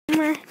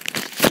Yay,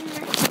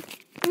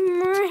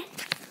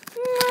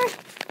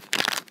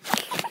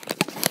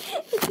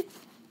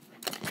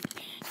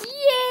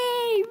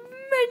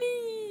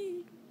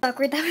 money!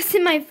 Awkward, that was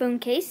in my phone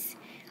case.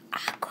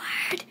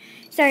 Awkward.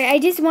 Sorry, I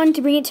just wanted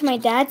to bring it to my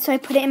dad, so I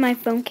put it in my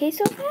phone case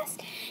so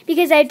fast.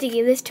 Because I have to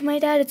give this to my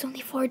dad. It's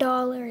only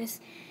 $4.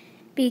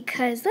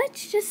 Because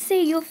let's just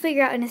say you'll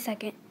figure out in a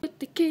second. Put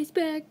the case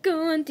back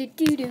on. Do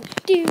do do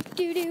do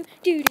do do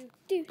do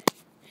do.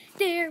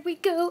 There we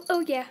go.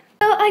 Oh yeah.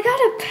 So I got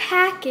a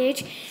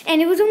package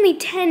and it was only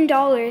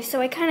 $10.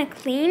 So I kind of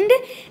cleaned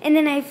and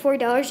then I had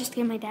 $4 just to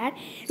give my dad.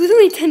 It was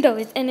only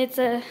 $10 and it's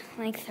a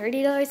like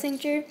 $30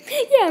 signature.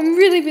 Yeah, I'm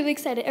really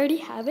excited. I already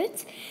have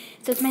it.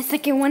 So it's my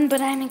second one,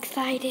 but I'm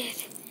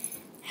excited.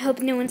 I hope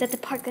no one's at the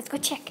park. Let's go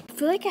check. I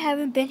feel like I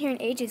haven't been here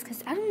in ages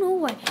because I don't know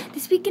why.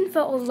 This weekend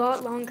felt a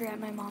lot longer at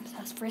my mom's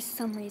house for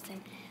some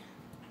reason.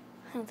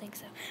 I don't think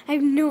so. I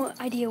have no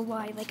idea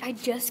why. Like, I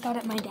just got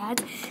at my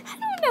dad's. I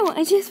don't know.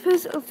 I just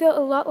felt a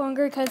lot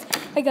longer because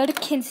I got a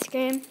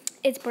Kinstagram.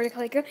 It's Border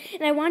Collie Girl.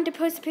 And I wanted to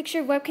post a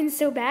picture of Webkinz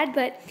so bad,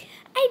 but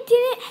I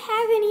didn't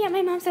have any at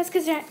my mom's house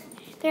because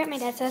they're at my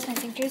dad's house, my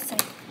signatures. So,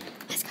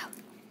 let's go.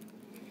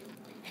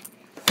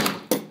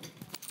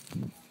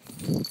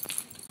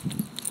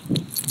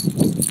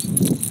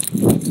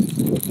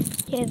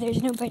 Yeah,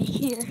 there's nobody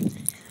here.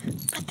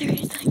 But there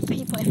is, like,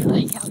 people I feel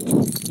like out.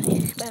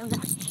 But I don't know.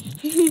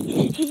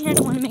 I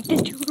don't want to make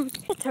this too long.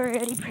 It's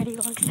already pretty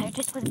long because I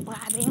just was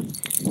blabbing.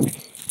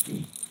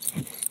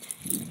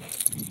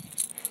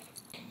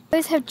 I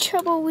always have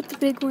trouble with the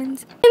big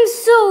ones. I'm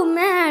so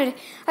mad.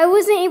 I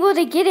wasn't able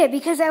to get it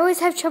because I always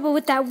have trouble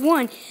with that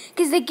one.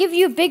 Because they give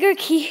you a bigger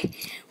key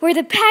where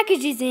the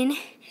package is in.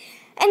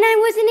 And I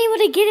wasn't able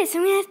to get it, so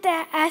I'm going to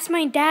have to ask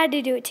my dad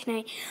to do it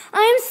tonight.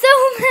 I'm so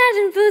mad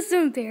and feel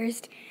so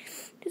embarrassed.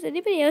 Does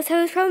anybody else have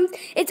those problems?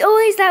 It's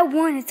always that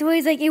one. It's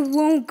always like it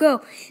won't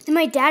go. And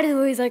my dad is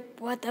always like,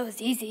 what, that was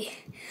easy.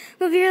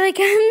 But you're like,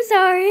 I'm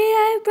sorry,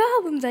 I have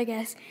problems, I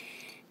guess.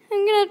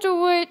 I'm going to have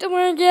to wait till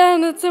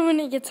again until when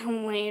he gets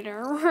home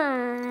later.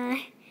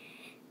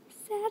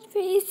 Sad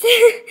face.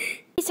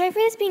 Sorry for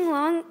this being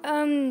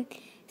long.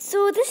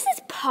 So this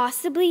is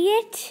possibly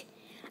it.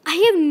 I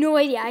have no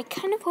idea. I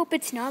kind of hope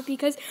it's not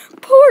because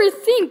poor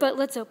thing, but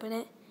let's open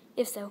it.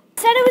 If so. It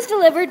said it was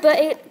delivered, but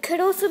it could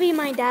also be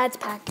my dad's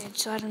package,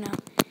 so I don't know. I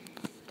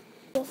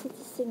guess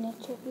it's a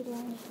signature if you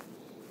don't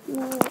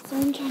know that, so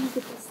I'm trying to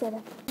get this set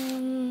up.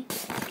 Trying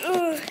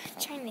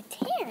to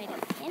tear it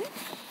open.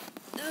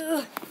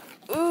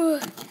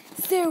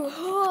 So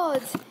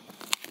hard.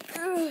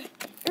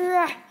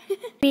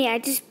 Me, I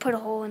just put a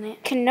hole in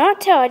it.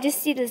 Cannot tell, I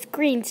just see this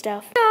green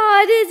stuff.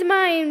 God is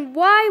mine.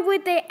 Why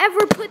would they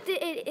ever put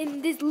it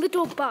in this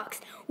little box?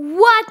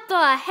 What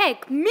the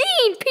heck?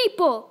 Mean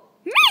people!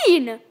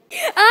 Mean!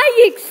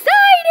 I'm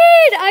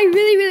excited! I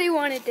really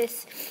wanted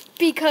this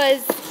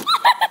because I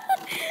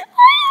don't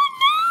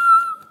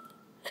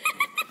know.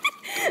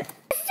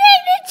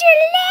 Signature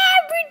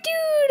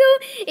Labradoodle!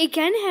 It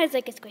kind of has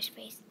like a squish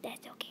face.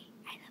 That's okay.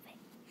 I love it.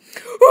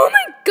 Oh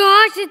my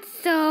gosh, it's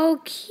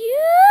so cute!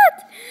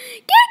 Cute!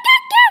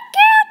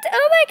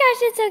 Oh my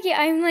gosh, it's so cute.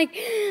 I'm like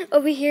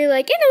over here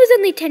like, and it was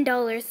only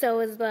 $10, so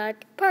it was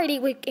like party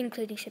week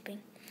including shipping.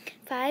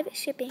 $5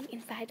 shipping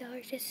and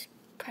 $5 just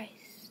price.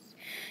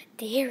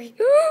 Dairy.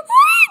 Oh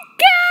my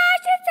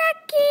gosh, it's so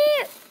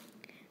cute.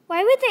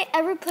 Why would they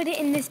ever put it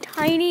in this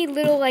tiny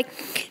little like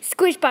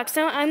squish box?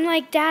 So I'm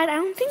like, Dad, I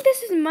don't think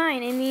this is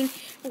mine. I mean,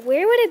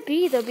 where would it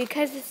be though?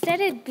 Because it said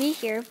it'd be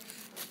here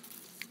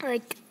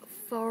like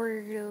for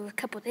a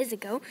couple of days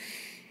ago.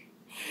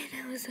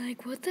 And I was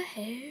like, what the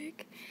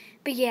heck?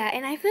 But yeah,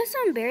 and I feel so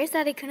embarrassed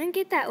that I couldn't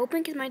get that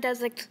open because my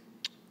dad's like,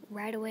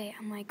 right away.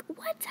 I'm like,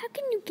 what? How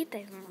can you get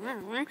that? So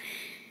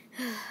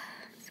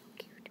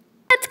cute.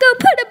 Let's go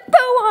put a bow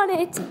on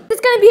it.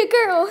 It's gonna be a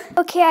girl.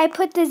 Okay, I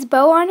put this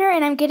bow on her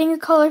and I'm getting a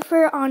color for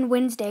her on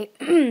Wednesday.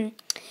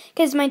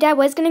 Because my dad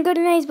was gonna go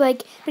tonight,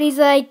 but he's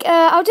like,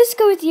 I'll just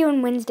go with you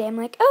on Wednesday. I'm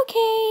like,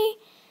 okay.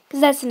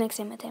 Because that's the next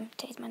time with him.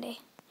 Today's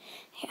Monday.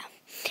 Yeah.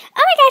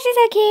 Oh my gosh, it's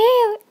so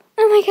cute.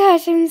 Oh my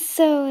gosh, I'm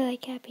so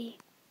like happy.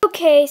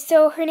 Okay,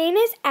 so her name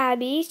is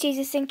Abby. She's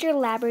a signature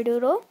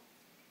Labradoodle.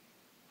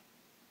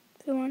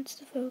 Who wants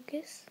to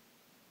focus?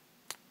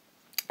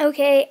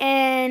 Okay,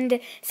 and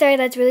sorry,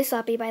 that's really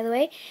sloppy, by the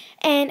way.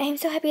 And I'm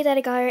so happy that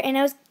I got her. And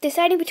I was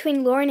deciding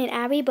between Lauren and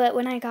Abby, but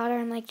when I got her,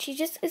 I'm like, she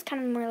just is kind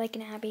of more like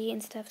an Abby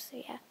and stuff, so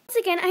yeah. Once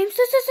again, I'm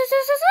so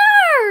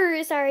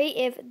sorry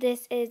if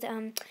this is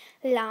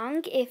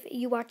long. If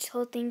you watch the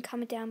whole thing,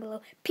 comment down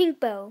below. Pink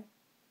bow.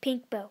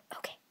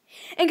 Okay.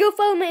 And go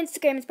follow my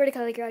Instagram. It's Border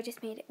Collie Girl. I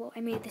just made it. Well, I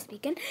made it this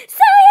weekend. So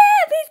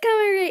yeah, please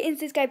comment, rate, and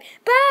subscribe.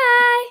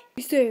 Bye.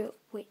 So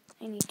wait,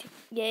 I need to.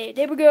 Yeah,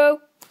 there we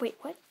go. Wait,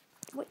 what?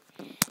 Wait.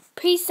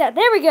 Peace out.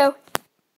 There we go.